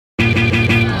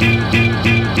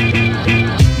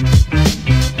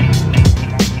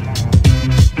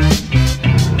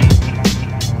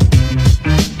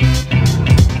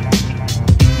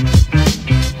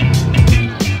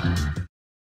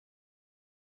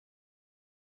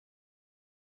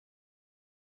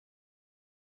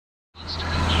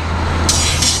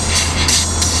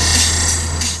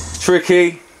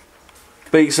Tricky,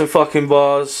 beats and fucking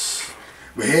bars.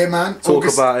 We're here, man. Talk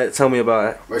about it, tell me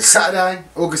about it. Well, it's Saturday,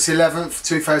 August 11th,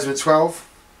 2012.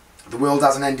 The world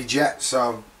hasn't ended yet,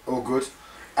 so all good.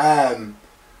 I'm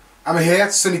here,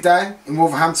 it's a sunny day in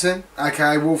Wolverhampton,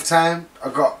 aka Wolftown.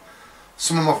 I've got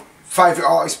some of my favourite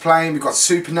artists playing. We've got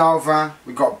Supernova,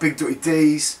 we've got Big Dirty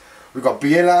D's, we've got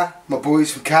iLLATV, my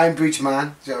boys from Cambridge,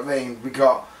 man. Do you know what I mean? We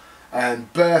got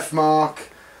Birthmark,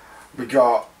 we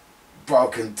got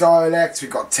Broken Dialect, we've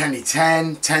got 10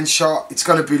 Shot. It's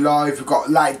gonna be live. We've got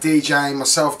late DJing,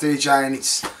 myself DJing.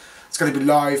 It's gonna be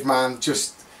live, man.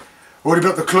 Just already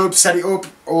built the club, set it up,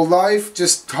 all live.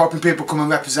 Just hoping people come and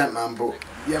represent, man. But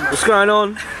yeah, man. What's going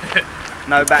on?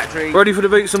 No battery. Ready for the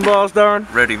beats and bars, Darren?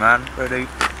 Ready, man. Ready.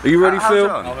 Are you ready, Phil?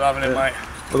 I'm having it, mate.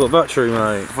 I've got battery,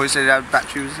 mate. I thought you said you had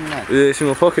batteries in there. Yeah, it's in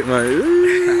my pocket,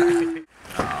 mate.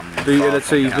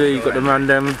 iLLATV, got the man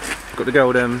dem, got the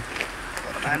girl dem,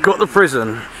 got the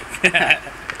prison.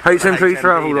 HMP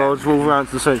Travel Lodge,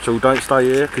 Wolverhampton Central. Don't stay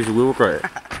here because you will regret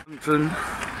it.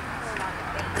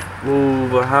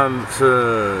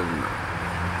 Wolverhampton.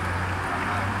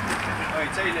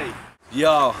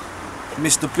 Yo,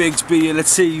 Mr. Biggs,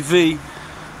 iLLATV.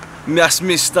 That's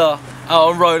Mr. Out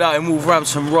on road out in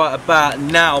Wolverhampton right about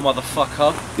now,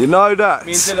 motherfucker. You know that.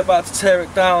 Me and Dill about to tear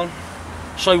it down.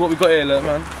 Show you what we got here, look,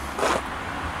 man.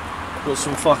 Got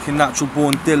some fucking natural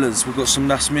born Dillers. We've got some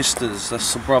That's Misters.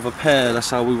 That's a brother pair. That's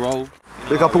how we roll.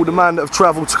 Pick up all the man that have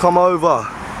travelled to come over.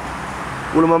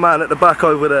 All of my man at the back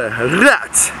over there.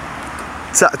 Rat!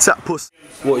 Tap tap puss.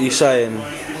 What are you saying?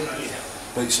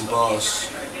 Beats and bars.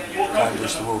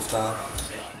 Cambridge to Wolftown.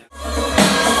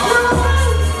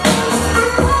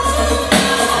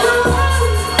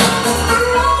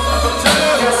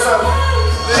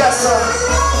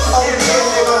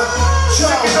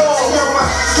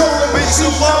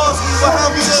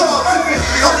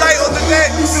 I'm late on the deck.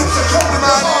 The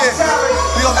man here.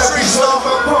 We got the 3 star.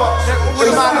 With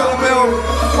the man on the bill.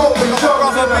 We got my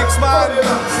brother Biggs, man.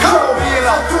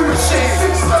 iLLATV. Shit.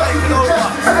 Taking over.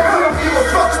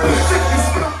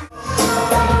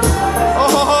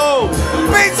 Oh,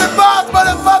 beats and bars,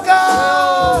 motherfucker!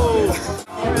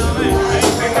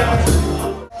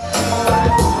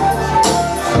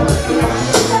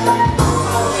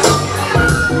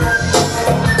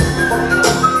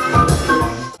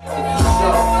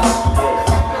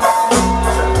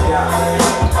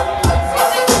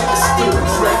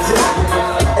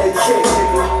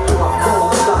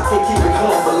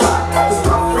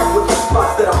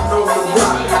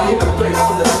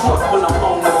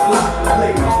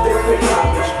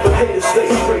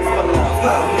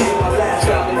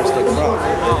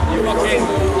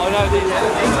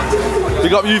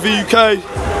 Big up UV UK,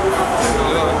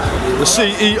 the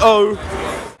CEO.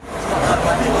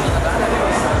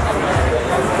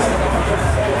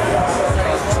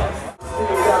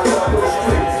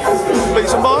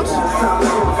 Beats and bars.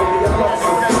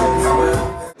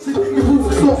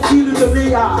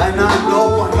 And I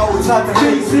know it's hard to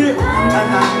face it.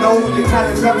 And I know your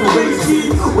talent's not to waste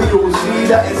it. We all see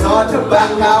that it's hard to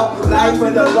back out. Life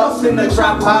when the lost in the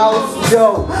trap house.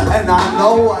 Yo, and I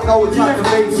know it's hard to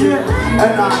face it.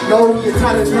 And I know your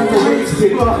talent's not to waste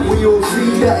it. We all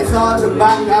see that it's hard to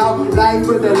back out. Life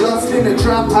with the lost in the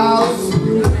trap house.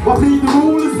 I play the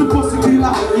role as the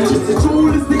prosecutor. You're just as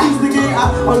tall as the instigator.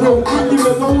 I know when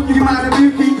you're alone, you're man of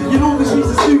beauty. You know the streets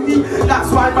are spooky.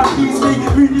 That's why my piece me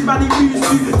really man infused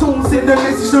you. Don't send the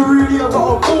message to Rudy, I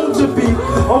got a phone to beat.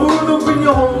 I'm gonna bring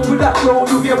you home with that flow,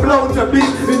 you get blown to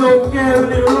bits. We don't care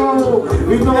when it roll.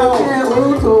 We don't care,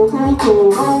 auto.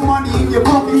 No money in your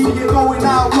pocket, you're going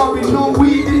out robbing. No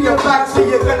weed in your bag, so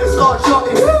you're gonna start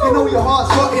shotting. You know your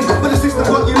heart's rotting, but the system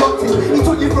got you locked in. He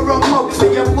took you for a mug, so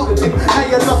you fucked him. Now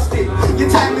you lost it. Your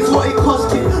time is what it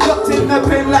cost you. Locked in the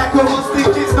pen like a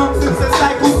hostage. It's nonsense, a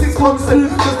cycle 6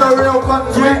 constant. Cause the real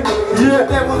guns win. Yeah,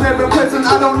 devil's ever present,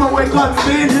 I don't know where guns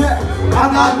been. Yeah.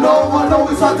 And I know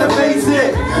it's hard to face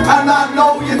it. And I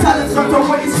know your talent's not to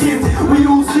waste it. We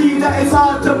all see that it's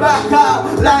hard to back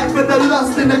out. Life and the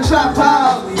lust in the trap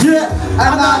house. Yeah,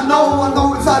 and I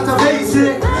know it's hard to face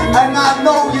it. And I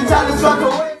know your talent's not to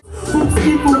waste it. Books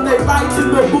people, they write in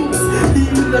the books.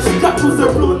 Leaving the strap was a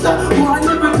blunder. Well, I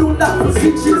never do that for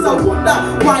 6 years, I wonder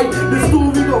why the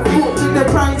story got caught in the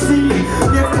crime scene.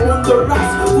 Left on the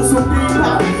racks for some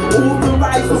paper.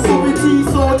 Authorized authority,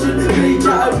 sergeant.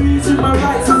 Danger, abusing my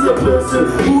rights as a person.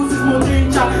 Who's is more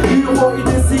danger? You are in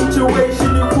a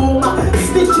situation, informer.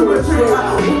 Stitch or a traitor.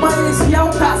 On my AC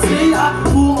outcast later.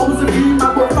 4 hours of dream, I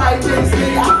got 5 days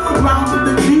later. Round with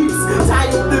the jeeps, tie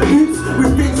up the boots.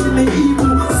 We're facing the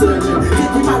evil surgeon.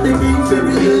 Take him out the game,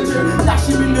 very urgent. Dash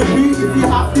him in the ring if you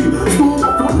have to. Storm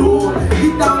up the door,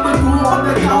 hit down the door.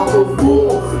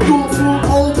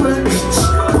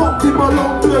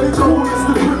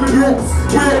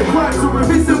 where crimes are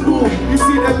invisible. You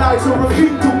see the lights are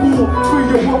unthinkable. Free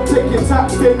your walk, taking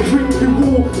tax, then drink you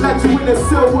all. Like you in a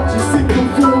cell, watch you sink and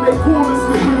fall. They call us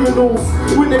the criminals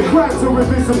when their crimes are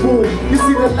invisible. You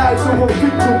see the lights are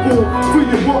unthinkable. Free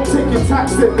your walk, taking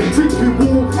tax, then drink you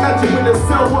all. Like you in a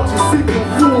cell, watch you sink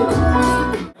and fall.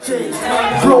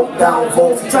 Broke down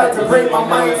votes, tried to break my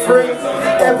mind frame.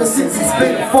 Ever since it's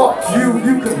been fuck you,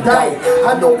 you can die.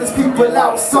 I know there's people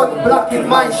out, sun blocking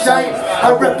my shine.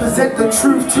 I represent the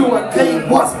truth to a day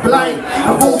what's blind.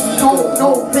 I those who don't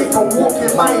know, they can walk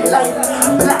in my life.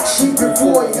 Black sheep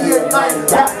before year 9,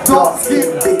 that dark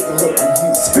skin, big lip,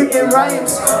 spitting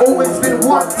rhymes. Always been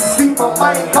one to sleep my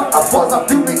mind. Got a buzz, I'm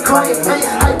doing crime. Ain't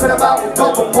hyping about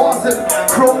double bars and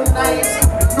chrome knives.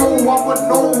 No one would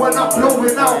know when I'm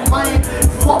blowing out mine.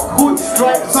 Fuck hood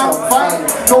stripes, I'm fine.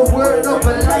 No word of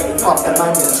a lie. Fuck the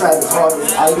man that tried as hard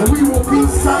as I. We will be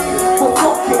signed, but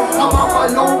fuck it, I'm out my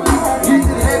lonely.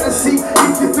 Reading Hennessy,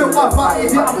 if you feel my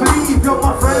vibe, yeah, I believe you're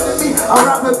my friend of me. I'd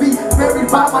rather be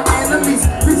buried by my enemies.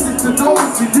 Listen to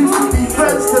those who used to be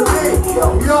friends to me.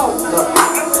 Yo,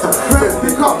 friends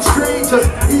become strangers,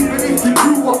 even if you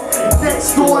grew up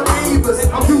next door neighbors.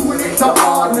 I'm doing it the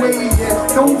hard way, yeah,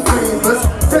 no favors.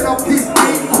 Fed up this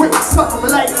game quick, something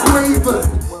like quavers.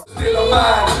 Still a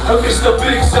man, and Mr.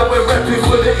 Big, so we're repping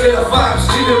for the inner vibes.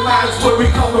 Stealing minds where we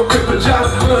come and rip a jam.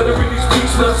 Murdering these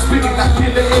beats when I'm spitting that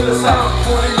killer inner sound.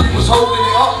 Morning you was holding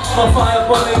it up, my fire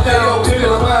burning down.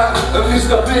 Still a man, and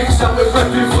Mr. Big, so we're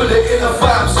repping for the inner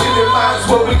vibes. Stealing minds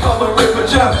where we come and rip a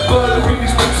jam. Murdering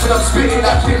these beats when I'm spitting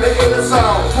that killer inner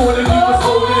sound. Morning you was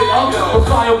holding it up, my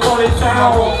fire burning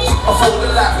down. I thought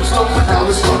the life was long, but now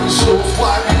it's running short.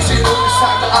 Why I'm using all this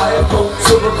time that I have got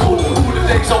to record. All the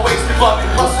days I wasted running,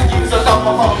 plus the years I done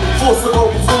my heart. Forced to go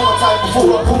before my time, before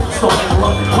I pulled the stop and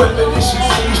run. Premonitions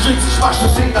in these streets, and smash the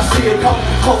scene, I see it come.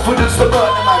 Confidence to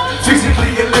burn the man,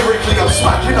 physically and lyrically. I'm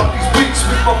smacking up these beats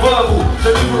with my verbal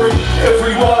delivery.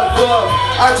 Every word verb,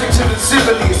 adjective and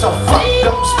simile. It's a fucked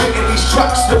up spitting these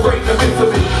tracks to break them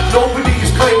infamy. Nobody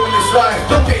is claiming this life,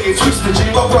 don't get it twisted. G,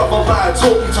 my brother man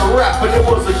taught me to rap, and it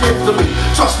was a gift to me.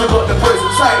 Trust me, got the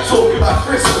present time talking about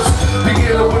Christmas.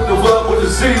 Beginning with the verbal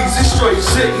disease, it's straight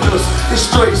sickness, it's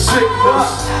straight sickness.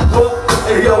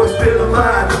 Hey yo, it's been a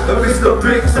man, and Mr.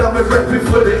 Big, I'm repping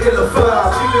for the inner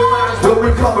vibe. When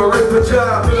we come and rip a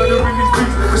jam, murdering these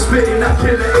beats, we're spitting that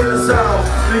killer inner sound.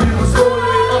 Then you was holding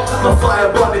it up, my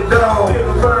fire burning down.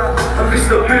 And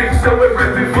Mr. Big, so we're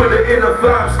repping for the inner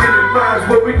vibe. Stealing minds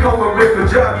when we come and rip a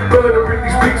jam. Murdering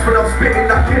these beats when I'm spitting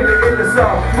that killer inner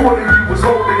sound. Morning you was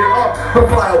holding it up, my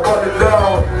fire burning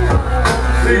down.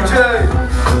 DJ,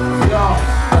 yeah.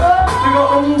 We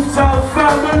got the Wolverhampton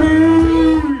family.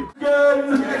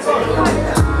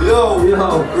 Yo,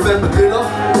 remember Dilla?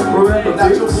 Remember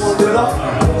Natural Born Dilla?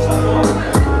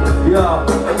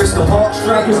 Yeah. And Mr.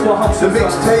 Heartstring, the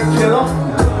mixtape killer.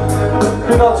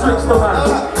 Big up Trickster man,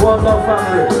 One Love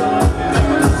family.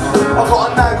 I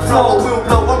got a nag flow, I will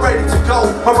blow, I'm ready to go.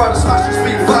 I run a smash and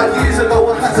speed 5 years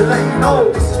ago, I had to let you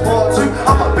know. This is part 2,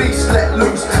 I'm a beast let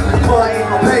loose. Fighting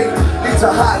my pain, it's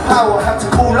a high power. Have to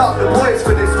call up the boys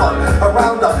for this one.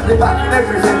 Around up, they're backing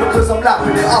everything because I'm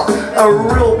lapping it up. A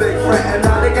real big threat, and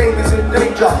now the game is in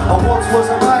danger. I once was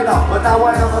a rider, but now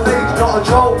I am a mage, not a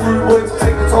joke. Rude words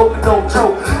take the toll and don't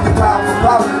joke. You pound for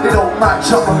pound, they don't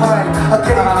match up my mind. I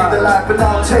gave you the life, but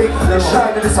now I'm taking the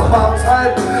shine. And it's about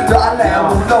time that I let them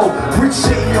all know. Rich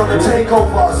City on the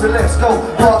takeover, so let's go.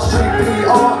 Park Street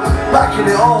PR, backing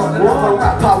it on. Another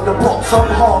rap out the box, I'm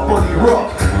hard body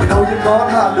rock. You know you can't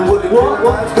handle what the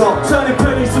man's got. Turning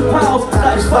pennies to pounds,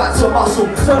 that is fat to muscle.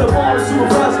 Turn the bar into a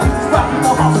verse, keep this rap in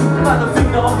my hustle. Man, the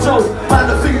thing that I'm Joe, man,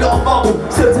 the thing that I'm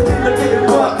bubble. Still to get getting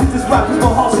work, keep this rap in my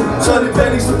hustle. Turning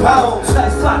pennies to pounds, that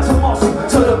is fat to muscle.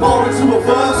 Turn the bar into a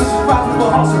verse, keep this rap in my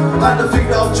hustle. man, the thing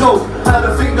that I'm Joe, man,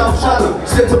 the thing that I'm shallow.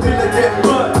 Step to be and get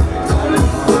work.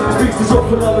 Beats to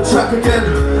drop another track again.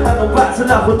 And I'm back to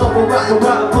have another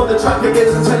rap on the track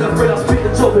again. So tell a friend I spit the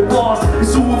job in bars.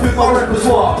 It's all within my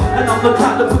repertoire. And I'm the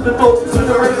cat that put the dogs into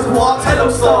the reservoir. Tell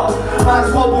them start. Man's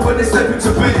wobble when they step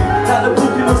into beat. Like the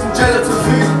booking on some gelatin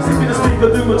feet. Sipping the speaker,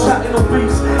 doing chatting on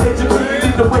beats. Educated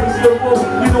in the ways of the world.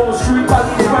 You know I'm street back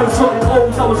in the round shot in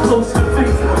O's. I was close to the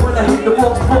feet. When I hit the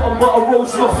rocks bottom, but I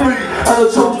rose to my feet. And I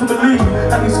chose to believe.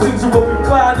 And these things are open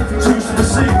bad if you choose to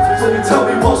deceive. So you tell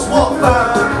me what's what, fam.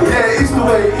 Yeah, it's the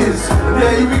way it is.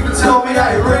 Yeah, you even tell me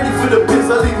I ain't ready for the biz.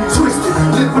 I leave you twisted.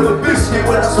 Live for the biscuit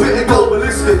when I spit and go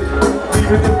ballistic.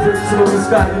 Even the bricks of the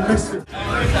sky and misfit.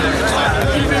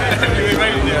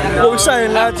 What are we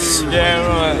saying, lads? Yeah,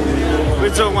 right.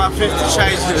 We're talking about 50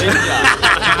 Shades of Ginger.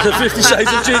 The 50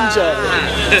 Shades of Ginger.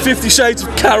 50 Shades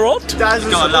of Carrot.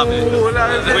 Gotta love it.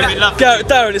 Women love it.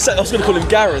 Darren, I was going to call him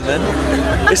Garen then.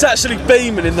 It's actually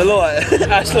beaming in the light.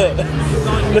 Ash, look.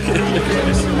 Look at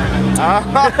this.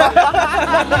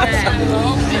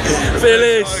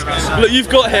 Phyllis, look, you've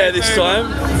got hair this time.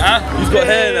 Huh? You've got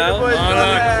hair now. I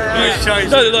know. You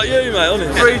don't look like you, mate,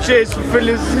 honest. 3 cheers for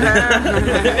Phyllis.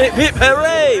 Hip hip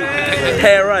hooray!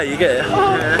 Hooray, you get it?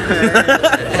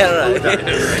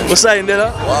 Hooray. What's saying,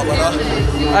 Dilla?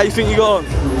 How you think you got on? I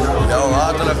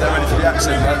don't know if they're ready for the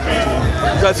accent, man.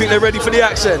 You don't think they're ready for the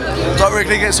accent? Don't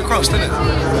reckon it gets across, doesn't it? I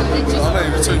mean,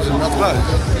 the two, I don't know.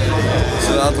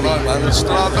 So I don't know, man. I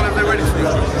don't know if they're ready for it.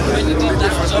 It's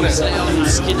different, isn't it?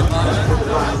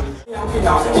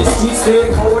 It's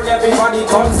cold, everybody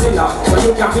comes in up. But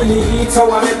you can really eat,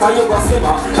 so I bet you go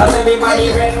simmer. Cause everybody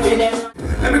ready them.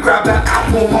 Let me grab that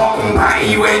apple bottom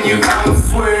pie when you come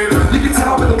through. You can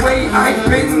tell by the way I've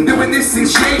been doing this in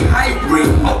shape. I bring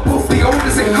up both the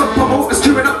owners and club promoters,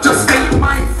 queuing up just ain't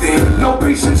my thing. No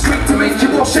patience, straight to make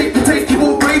you all shake and take you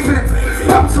all raving.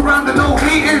 Bounce around and no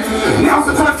hating. Now's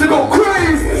the time to go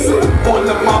crazy. All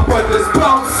of my brothers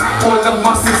bounce, all of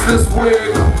my sisters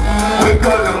wig. We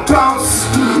gonna bounce,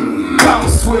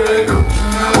 bounce wig.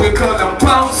 We gonna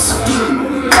bounce,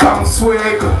 bounce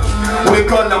wig. We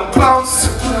gonna bounce.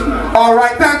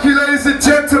 Alright, thank you ladies and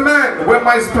gentlemen. Where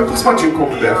my spongy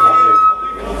cook there?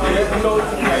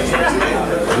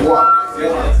 What?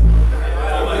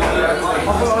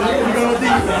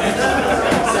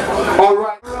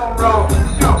 Alright,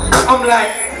 I'm like,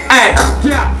 hey,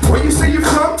 yeah, where you say you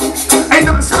from? Ain't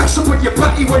nothing special when your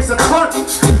body weighs a ton.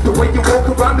 The way you walk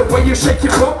around, the way you shake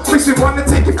your bum, makes me wanna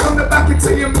take it from the back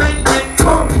until you make it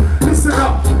come. Listen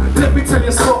up, let me tell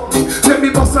you something. Let me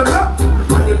bust a nut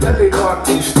on your belly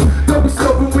garden. Don't be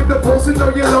stubborn with the balls and know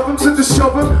you love them, so just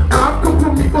shove them. I've come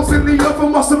from meatballs in the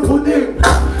oven, must have put in.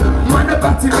 Mind a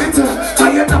batty litter,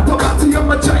 I end up a batty,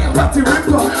 I'm a giant batty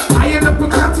ripper. I end up a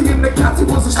catty and the catty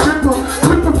was a stripper.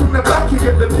 Whipper from the back, you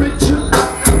get the picture.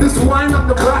 There's wine on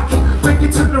the back, make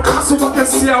it turn around so I can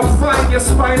see how fine your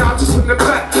spine out just from the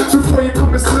back. Before you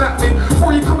come and slap me,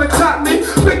 before you come and tap me,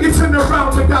 make it turn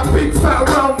around with that big fat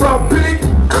round big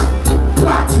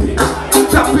batty.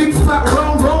 That big fat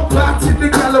round batty, the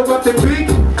gallow at the big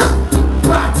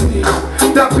batty.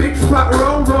 That big fat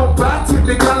round batty,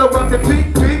 the gallow at the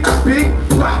big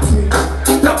batty.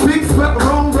 That big fat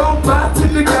round batty,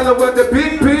 the gallow at the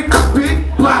big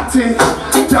batty.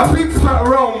 That big fat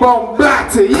round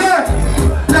batty, yeah.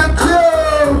 Let's go.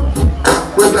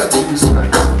 Where's that cheese man?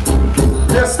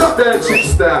 Yeah, stop there,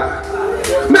 cheese star.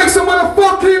 Make some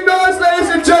motherfucking noise, ladies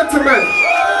and gentlemen.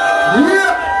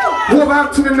 Yeah.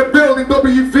 Wolverhampton in the building,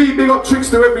 WV, big up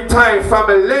Trickster every time,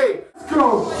 family. Let's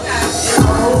go.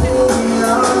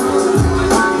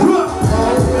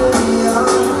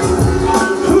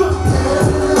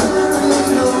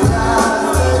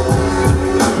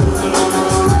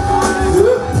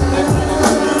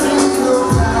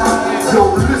 Yo,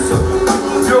 listen,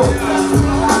 yo.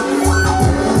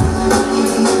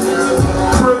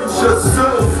 Praise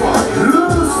yourself,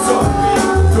 listen.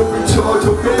 You're in charge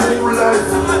of your new life.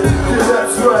 Yeah,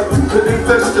 that's right. You can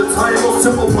invest your time or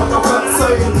simple what I'm not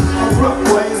saying. Rough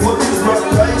ways, what is rough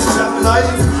ways? That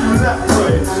life, that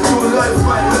way. Your life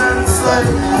might landslide.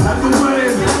 And the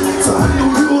rain to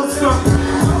handle your stuff.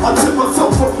 I tip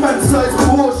myself for man-sized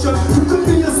portion. You can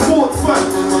be a sports fan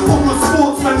or a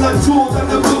sportsman like Jordan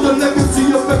and build a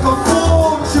legacy of like a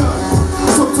fortune.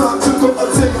 Sometimes you gotta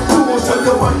take caution.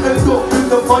 You might end up in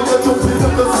the fire, jumping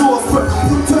in the sauce. But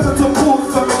you turn to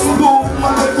pause and explore. My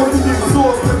life will be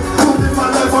exhausted. Building my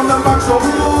life on the max of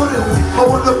rewarding. I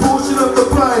want a portion of the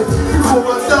pie before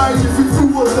I die. If you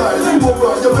do or die, you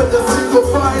alright. You better say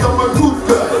goodbye. I'm a good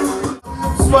guy.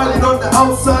 Smiling on the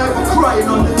outside, but crying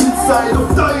on the inside. I'm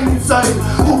dying inside,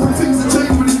 hoping things will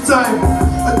change with time.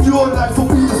 And your life will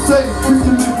be the same. You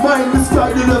can live mine,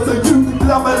 misguided as a youth.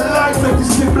 Live a life like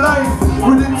this shit blind.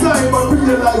 Within time I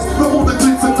realized that all the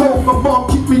glitz are gold. My mom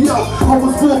kicked me out, I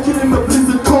was walking in the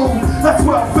blizzard cold. That's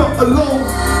where I felt alone,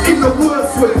 in the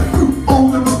worst way. Grew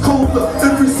older and colder,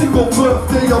 every single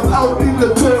birthday I'm out in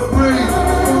the dirt rain.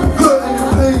 Hurting in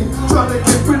pain, trying to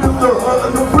get rid of the hurt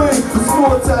and the pain. There's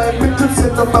more time, it could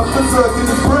send them back berserk in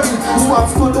his brain. That's why I'm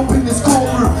stood up in this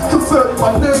courtroom, confirming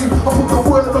my name. I put the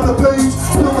word on the page,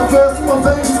 feel the verse in my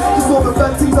veins. Cause all the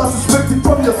bad things I suspected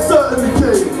from you certainly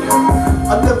came.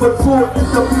 I never thought that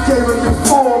you became a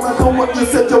reform. I know what you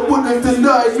said, you wouldn't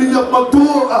deny me of my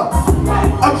daughter.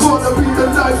 I'm gonna be the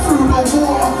knife through the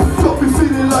water. Got me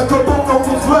feeling like a roller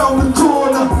was round the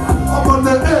corner. I'm on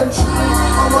the edge,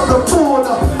 I'm on the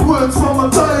border. Words from my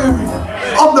diary,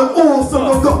 I'm the awesome.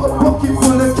 I've got a pocket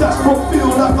full of cash, but feel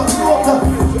like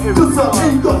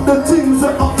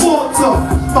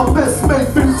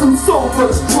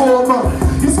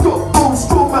He's got bones,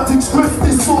 traumatic stress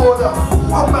disorder.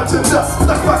 Imagine that,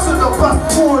 flashbacks in the back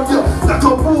for ya. Like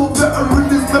a war veteran,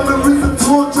 his memories and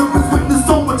torture has witnessed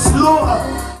so much slaughter.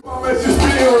 My message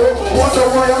clear, wonder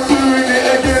why I'm doing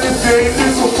it again. It's ain't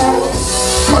this a fraud.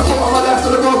 I thought my life to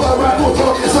the road, but I ran more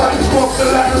targets like this box. The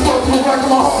line is not to the back of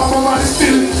my heart, and my mind is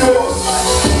still yours.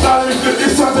 Now let me flip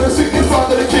this time to the sick in front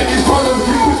of the kid. These brothers,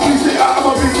 please stay out of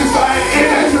my business, I ain't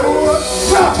in it, yours.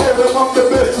 Now tell them I'm the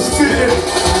best to spit it.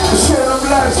 To show them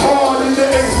life's hard and the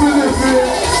eggs we live in.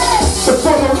 To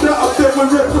follow that up there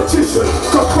with repetition.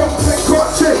 Got content,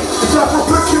 got change. It's like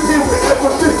reflection here, we're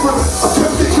ever different. I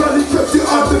kept it gully, kept it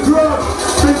underground.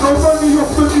 Made no money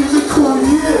off the musical,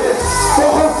 yeah. For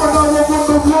half an hour on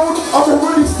the road, I'm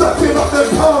already stacking up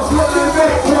them pounds. Let them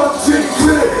make one thing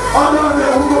clear. I know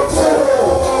they're on the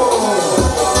floor.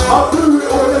 I'll do it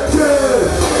all again.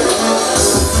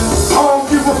 I don't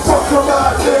give a fuck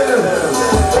about them.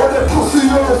 Or that pussy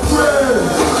or a friend.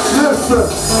 Listen,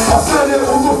 I said it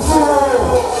on the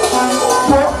floor.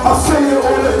 But I say it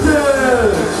all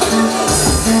again.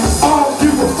 I don't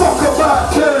give a fuck about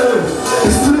them.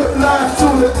 It's live life to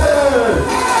the end.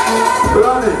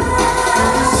 Run it.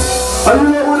 Are you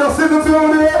there with us in the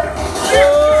building?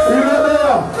 You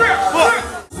there?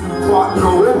 What no,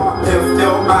 if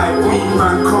they'll my weed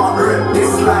man can't rip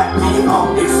this like me,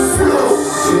 I'm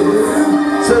explosive.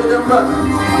 Take them back,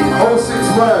 06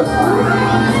 miles.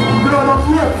 You know I'm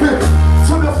ripping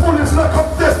to the fullest like I'm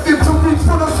destined to reach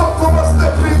for the top from a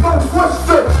stepping, no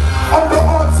question. I'm the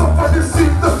answer for this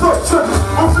seat, the question.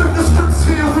 I'm in the scripts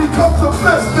here, we come to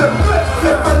bless them.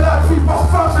 Never like we my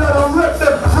family, I don't let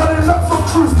them. Running laps on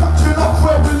crews, catching up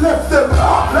where we left them.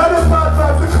 Now the bad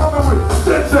vibes are coming with,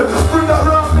 dead them. Bring that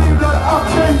round me like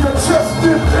okay, you're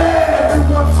chested.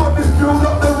 Everyone's on this build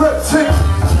up the red team.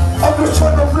 I'm just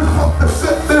trying to rip up the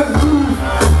set then move.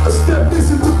 A step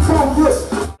this into progress.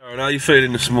 How are you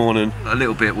feeling this morning? A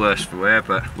little bit worse for wear,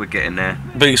 but we're getting there.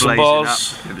 Beat some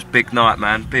bars. It was a big night,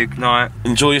 man. Big night.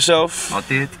 Enjoy yourself. I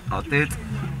did.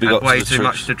 Big Had up way to the too troops.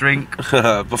 much to drink.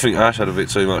 I think Ash had a bit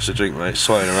too much to drink, mate.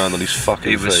 Swaying around on his fucking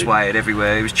He was feet. swaying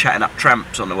everywhere. He was chatting up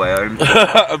tramps on the way home.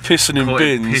 Pissing in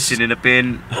bins. Pissing in a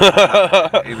bin.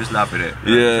 He was loving it.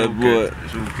 Yeah, boy. It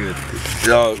was all good.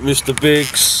 Yo, Mr.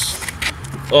 Biggs.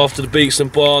 After the beats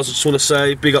and bars, I just want to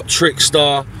say big up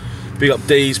Trickstar, big up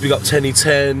D's, big up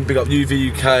Tenny10, big up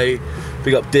UVUK,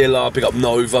 big up Dilla, big up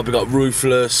Nova, big up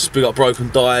Ruthless, big up Broken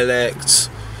Dialect.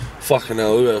 Fucking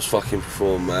hell, who else fucking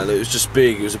performed, man? It was just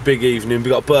big, it was a big evening.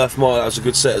 Big up Birthmark, that was a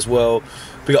good set as well.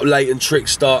 Big up Leighton,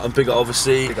 Trickstar, and big up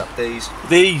obviously... Big up D's.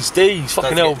 D's,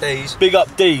 fucking hell. D's. Big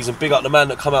up D's, and big up the man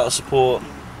that come out and support.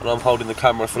 And I'm holding the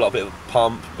camera for like a bit of a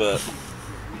pump, but...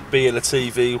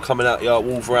 iLLATV coming out here at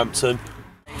Wolverhampton.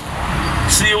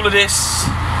 See all of this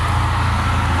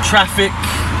traffic,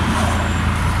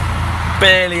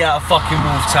 barely out of fucking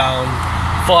Wolftown,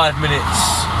 5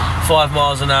 minutes, 5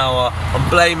 miles an hour. I'm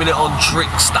blaming it on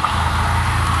Trickstar.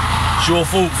 It's your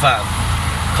fault, fam.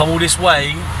 Come all this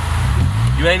way,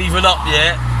 you ain't even up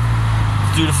yet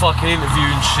to do the fucking interview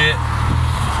and shit,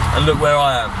 and look where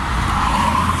I am.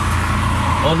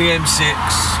 On the M6,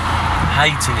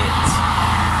 hating it,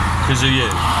 because of you.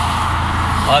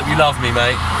 I hope you love me,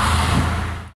 mate.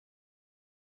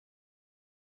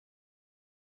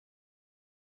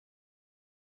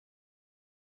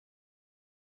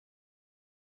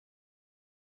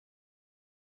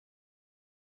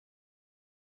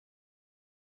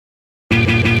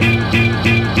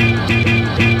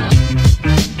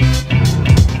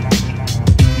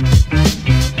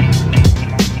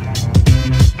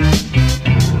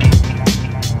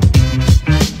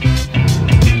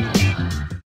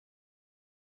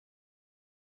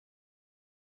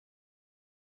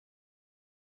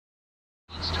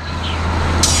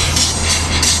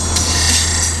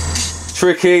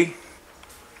 Tricky,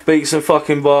 beats and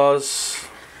fucking bars.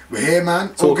 We're here,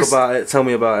 man. Talk about it, tell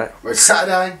me about it. Well, it's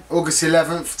Saturday, August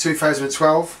 11th,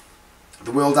 2012.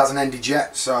 The world hasn't ended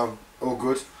yet, so all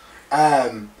good.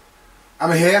 I'm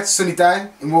here, it's a sunny day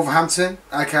in Wolverhampton,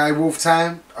 aka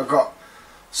Wolftown. I've got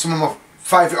some of my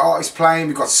favourite artists playing.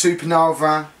 We've got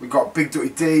Supernova, we've got Big Dirty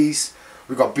D's,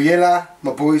 we've got Biella,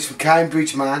 my boys from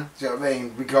Cambridge, man. Do you know what I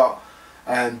mean? We got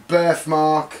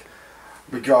Birthmark,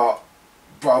 we got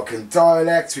Broken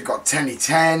Dialect, we've got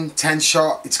Tenny10, 10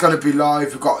 Shot. It's going to be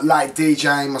live. We've got Late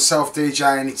DJing, myself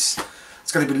DJing. It's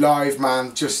going to be live,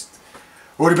 man. Just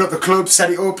already built the club,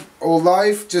 set it up, all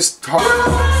live. Just hot.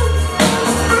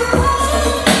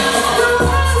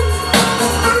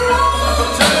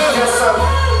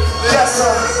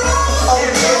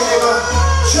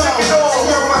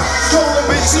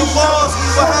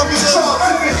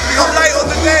 We got late on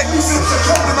the deck, the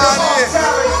man here.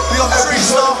 We got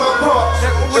Mister.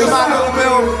 With my little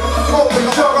Bill.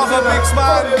 Brother Biggs,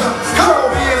 man.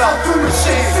 Healer.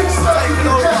 Taking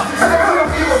over.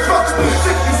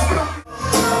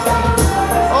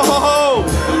 Oh,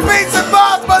 beats and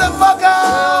bars,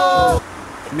 motherfucker!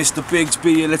 Mr. Biggs,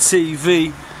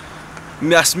 iLLATV.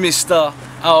 That's Mr.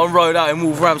 out on road out in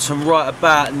Wolverhampton right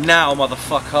about now,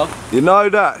 motherfucker. You know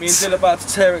that. Me and Dill about to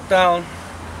tear it down.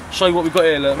 Show you what we've got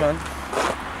here, look, man.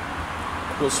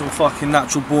 Got some fucking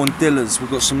natural born Dillers.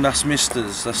 We've got some That's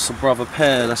Misters. That's a brother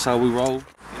pair. That's how we roll.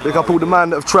 Big up all the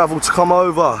man that have travelled to come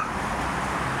over.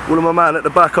 All of my man at the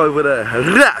back over there.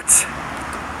 Rat!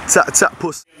 Tap tap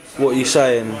puss. What are you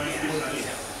saying?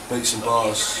 Beats and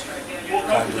bars.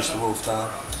 Dangerous to Wolf Town.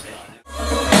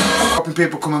 Hoping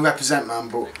people come and represent, man,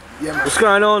 but yeah, man. What's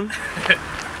going on?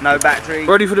 No battery.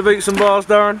 Ready for the beats and bars,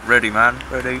 Darren? Ready, man.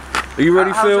 Ready. Are you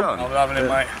ready, Phil? I'm having it,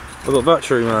 mate. I've got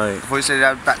battery, mate. I thought you said you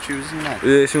had battery was in there.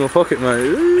 Yeah, it's in my pocket,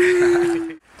 mate.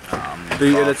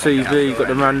 iLLATV, got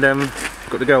the man dem,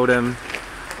 got the girl dem,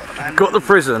 got the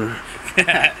prison.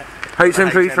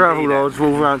 HMP Travel Lodge,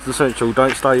 Wolverhampton Central.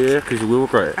 Don't stay here because you will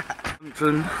regret it.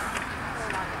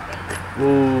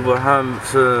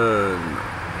 Wolverhampton.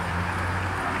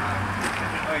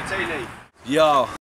 Yo.